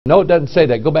No, it doesn't say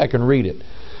that. Go back and read it.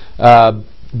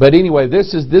 But anyway,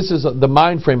 this is the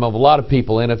mind frame of a lot of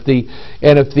people. And if the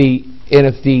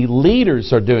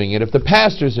leaders are doing it, if the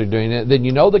pastors are doing it, then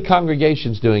you know the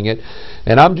congregation's doing it.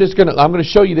 And I'm going to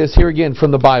show you this here again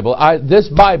from the Bible. This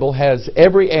Bible has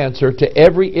every answer to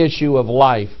every issue of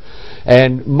life.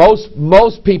 And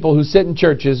most people who sit in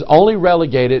churches only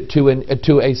relegate it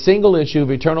to a single issue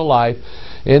of eternal life,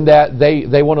 in that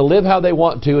they want to live how they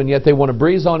want to, and yet they want to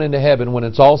breeze on into heaven when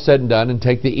it's all said and done and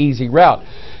take the easy route.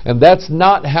 And that's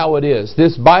not how it is.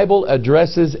 This Bible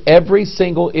addresses every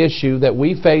single issue that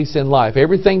we face in life.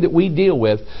 Everything that we deal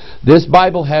with, this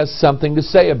Bible has something to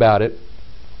say about it.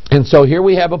 And so here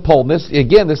we have a poll. This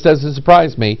doesn't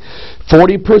surprise me.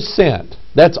 40%,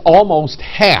 that's almost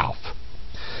half,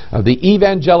 of the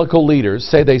evangelical leaders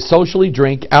say they socially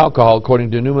drink alcohol,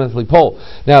 according to a new monthly poll.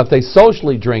 Now, if they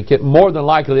socially drink it, more than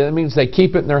likely that means they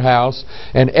keep it in their house,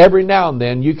 and every now and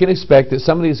then you can expect that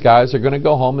some of these guys are going to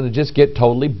go home and just get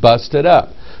totally busted up.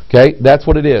 Okay, that's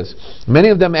what it is. Many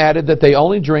of them added that they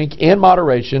only drink in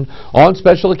moderation, on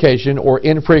special occasion, or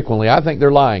infrequently. I think they're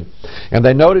lying. And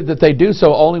they noted that they do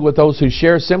so only with those who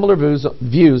share similar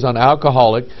views on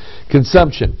alcoholic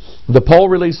consumption. The poll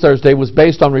released Thursday was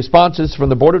based on responses from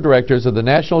the Board of Directors of the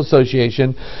National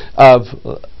Association of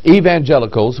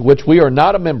Evangelicals, which we are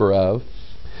not a member of,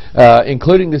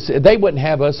 including they wouldn't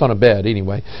have us on a bed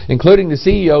anyway, including the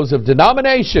CEOs of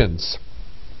denominations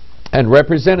and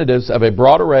representatives of a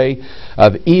broad array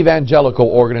of evangelical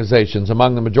organizations.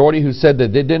 Among the majority who said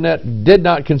that they did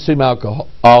not consume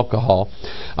alcohol,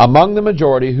 among the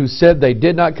majority who said they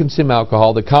did not consume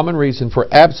alcohol, the common reason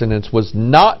for abstinence was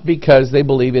not because they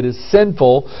believe it is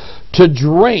sinful to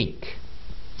drink.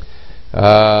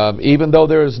 Even though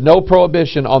there is no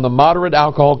prohibition on the moderate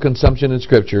alcohol consumption in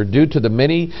Scripture, due to the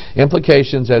many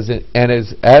implications as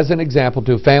an example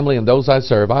to a family and those I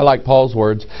serve, I like Paul's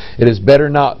words, it is better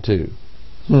not to.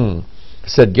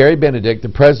 Said Gary Benedict, the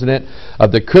president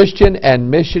of the Christian and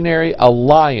Missionary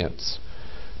Alliance,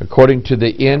 according to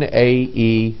the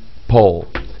NAE poll.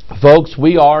 Folks,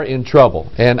 we are in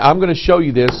trouble, and I'm going to show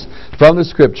you this from the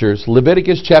Scriptures,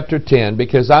 Leviticus chapter 10,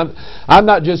 because I'm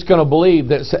not just going to believe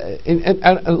that.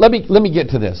 And let me get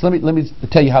to this. Let me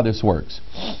tell you how this works.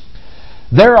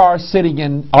 There are sitting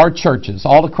in our churches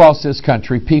all across this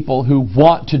country people who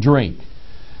want to drink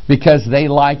because they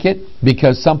like it,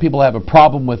 because some people have a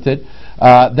problem with it.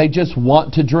 They just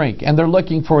want to drink, and they're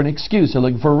looking for an excuse. They're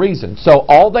looking for a reason. So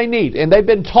all they need, and they've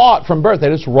been taught from birth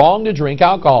that it's wrong to drink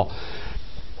alcohol.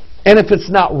 And if it's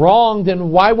not wrong,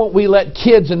 then why won't we let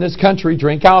kids in this country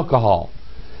drink alcohol?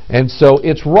 And so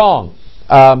it's wrong.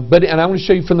 And I'm going to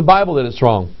show you from the Bible that it's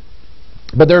wrong.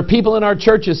 But there are people in our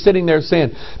churches sitting there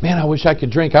saying, man, I wish I could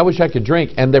drink. I wish I could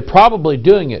drink. And they're probably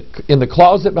doing it in the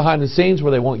closet behind the scenes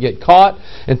where they won't get caught.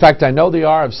 In fact, I know they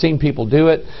are. I've seen people do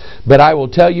it. But I will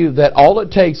tell you that all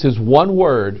it takes is one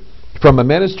word from a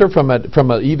minister, from an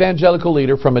evangelical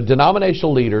leader, from a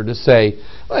denominational leader to say,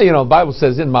 well, you know, the Bible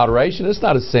says in moderation, it's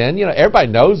not a sin. You know, everybody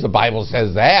knows the Bible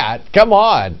says that. Come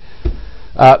on.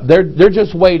 They're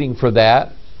just waiting for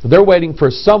that. They're waiting for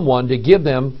someone to give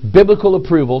them biblical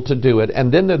approval to do it,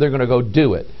 and then they're going to go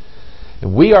do it.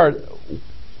 And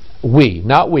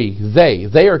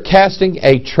they are casting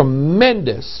a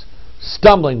tremendous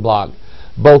stumbling block,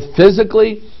 both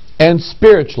physically and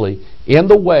spiritually, in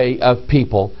the way of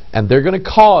people, and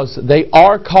they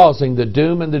are causing the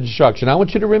doom and the destruction. I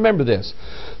want you to remember this.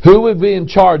 Who would be in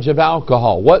charge of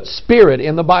alcohol? What spirit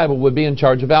in the Bible would be in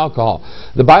charge of alcohol?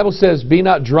 The Bible says, be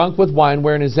not drunk with wine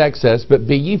wherein is excess, but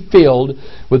be ye filled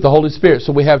with the Holy Spirit.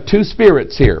 So we have two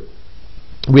spirits here.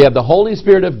 We have the Holy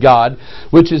Spirit of God,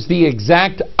 which is the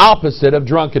exact opposite of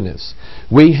drunkenness.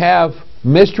 We have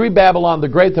Mystery Babylon the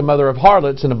Great, the mother of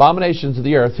harlots and abominations of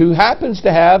the earth, who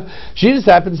she just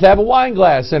happens to have a wine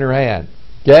glass in her hand.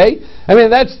 Okay? I mean,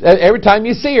 that's every time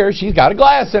you see her, she's got a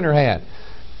glass in her hand.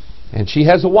 And she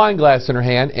has a wine glass in her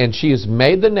hand, and she has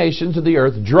made the nations of the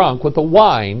earth drunk with the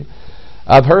wine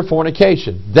of her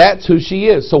fornication. That's who she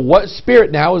is. So what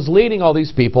spirit now is leading all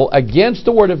these people against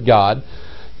the Word of God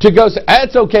to go say,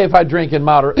 it's okay if I drink in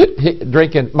moderate,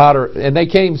 and they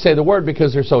can't even say the word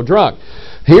because they're so drunk.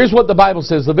 Here's what the Bible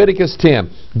says, Leviticus 10.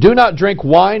 Do not drink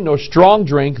wine nor strong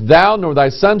drink, thou nor thy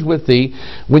sons with thee,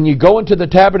 when you go into the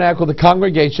tabernacle of the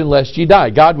congregation, lest ye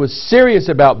die. God was serious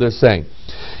about this thing.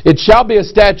 It shall be a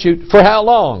statute for how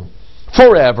long?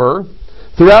 Forever,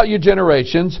 throughout your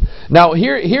generations. Now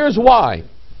here's why.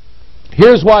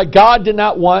 Here's why God did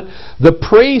not want the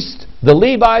priests, the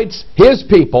Levites, His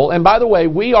people, and by the way,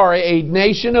 we are a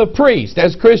nation of priests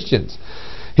as Christians.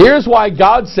 Here's why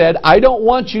God said, I don't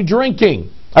want you drinking.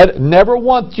 I never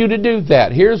want you to do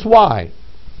that. Here's why.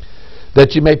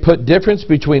 that you may put difference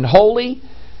between holy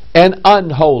and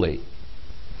unholy.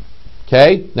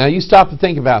 Okay? Now you stop to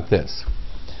think about this.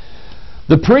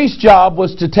 The priest's job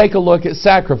was to take a look at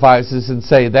sacrifices and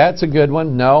say, that's a good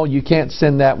one. No, you can't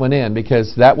send that one in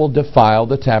because that will defile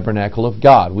the tabernacle of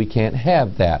God. We can't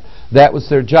have that. That was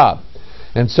their job.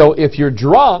 And so if you're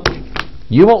drunk,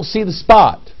 you won't see the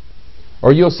spot.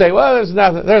 Or you'll say, well,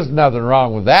 there's nothing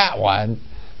wrong with that one.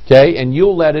 Okay, and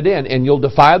you'll let it in, and you'll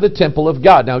defile the temple of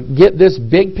God. Now get this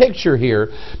big picture here,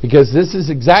 because this is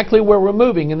exactly where we're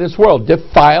moving in this world.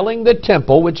 Defiling the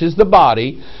temple, which is the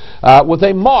body, with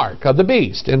a mark of the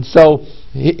beast. And so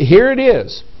here it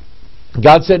is.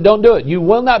 God said, don't do it. You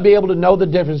will not be able to know the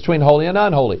difference between holy and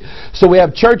unholy. So we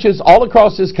have churches all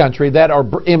across this country that are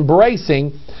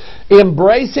embracing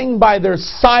by their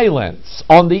silence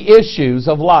on the issues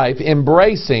of life,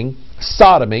 embracing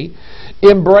sodomy,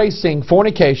 embracing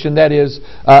fornication, that is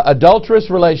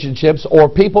adulterous relationships, or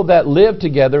people that live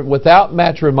together without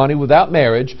matrimony, without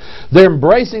marriage. They're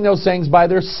embracing those things by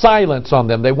their silence on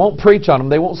them. They won't preach on them.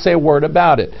 They won't say a word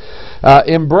about it.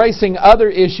 Embracing other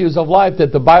issues of life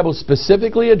that the Bible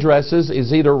specifically addresses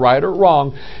is either right or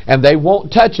wrong, and they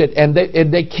won't touch it, and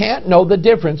they can't know the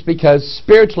difference because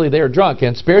spiritually they're drunk.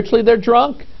 And spiritually they're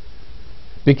drunk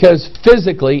because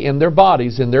physically in their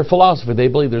bodies, in their philosophy, they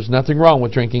believe there's nothing wrong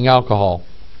with drinking alcohol.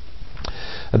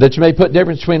 That you may put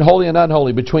difference between holy and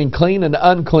unholy, between clean and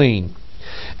unclean.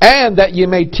 And that you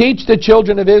may teach the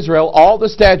children of Israel all the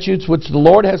statutes which the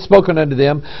Lord has spoken unto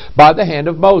them by the hand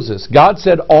of Moses. God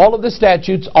said all of the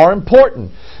statutes are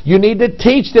important. You need to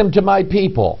teach them to my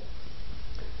people.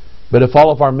 But if all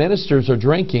of our ministers are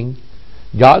drinking,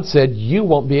 God said you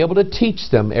won't be able to teach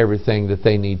them everything that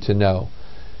they need to know.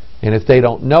 And if they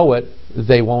don't know it,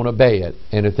 they won't obey it.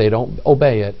 And if they don't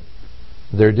obey it,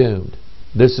 they're doomed.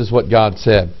 This is what God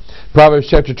said. Proverbs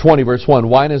chapter 20, verse 1.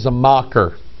 Wine is a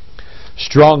mocker.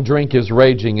 Strong drink is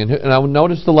raging. And I will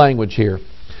notice the language here.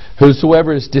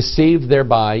 Whosoever is deceived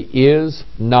thereby is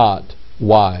not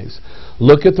wise.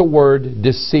 Look at the word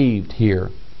deceived here.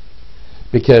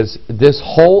 Because this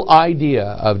whole idea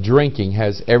of drinking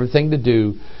has everything to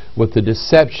do with the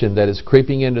deception that is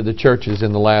creeping into the churches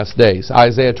in the last days.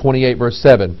 Isaiah 28 verse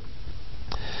 7.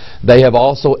 They have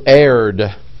also erred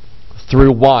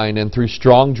through wine, and through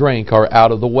strong drink are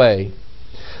out of the way.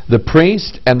 The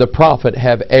priest and the prophet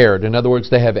have erred. In other words,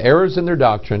 they have errors in their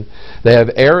doctrine. They have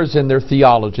errors in their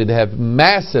theology. They have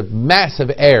massive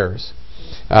errors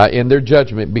in their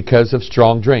judgment because of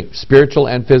strong drink, spiritual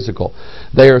and physical.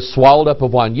 They are swallowed up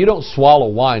of wine. You don't swallow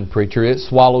wine, preacher. It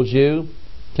swallows you.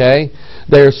 Okay?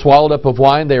 They are swallowed up of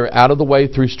wine. They are out of the way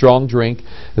through strong drink.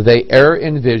 They err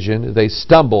in vision. They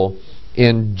stumble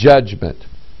in judgment.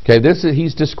 Okay,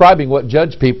 he's describing what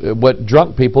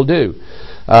drunk people do.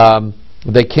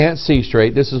 They can't see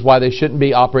straight. This is why they shouldn't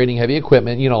be operating heavy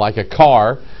equipment, like a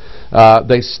car.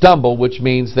 They stumble, which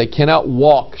means they cannot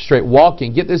walk straight.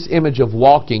 Walking, get this image of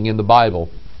walking in the Bible.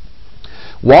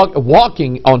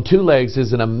 Walking on two legs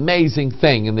is an amazing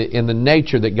thing in the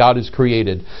nature that God has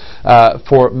created.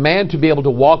 For man to be able to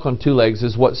walk on two legs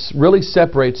is what really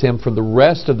separates him from the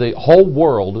rest of the whole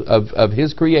world of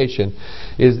his creation,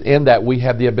 is in that we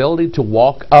have the ability to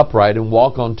walk upright and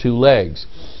walk on two legs.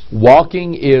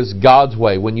 Walking is God's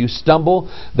way. When you stumble,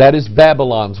 that is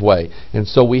Babylon's way. And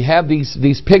so we have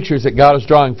these pictures that God is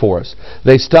drawing for us.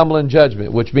 They stumble in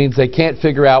judgment, which means they can't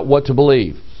figure out what to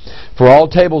believe. For all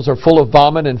tables are full of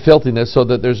vomit and filthiness, so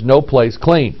that there's no place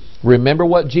clean. Remember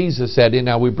what Jesus said. And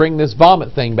now we bring this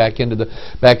vomit thing back into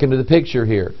the picture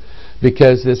here,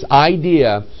 because this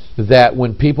idea that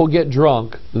when people get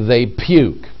drunk, they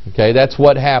puke. Okay, that's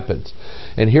what happens.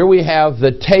 And here we have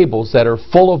the tables that are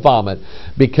full of vomit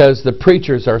because the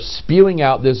preachers are spewing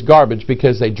out this garbage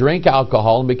because they drink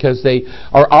alcohol and because they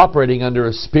are operating under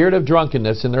a spirit of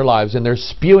drunkenness in their lives, and they're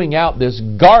spewing out this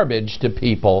garbage to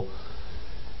people.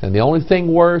 And the only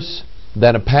thing worse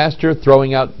than a pastor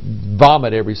throwing out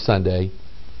vomit every Sunday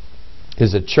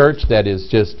is a church that is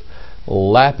just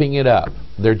lapping it up.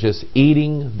 They're just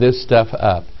eating this stuff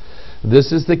up.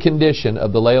 This is the condition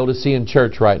of the Laodicean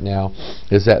church right now,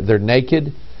 is that they're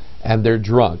naked and they're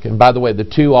drunk. And by the way, the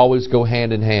two always go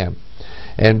hand in hand.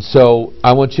 And so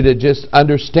I want you to just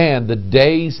understand the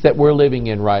days that we're living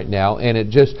in right now. And it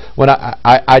just, when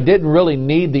I didn't really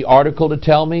need the article to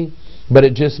tell me, but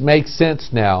it just makes sense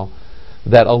now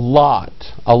that a lot,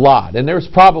 and there's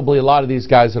probably a lot of these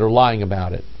guys that are lying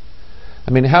about it.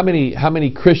 I mean, how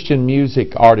many Christian music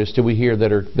artists do we hear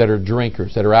that are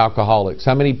drinkers, that are alcoholics?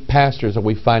 How many pastors are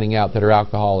we finding out that are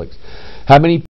alcoholics? How many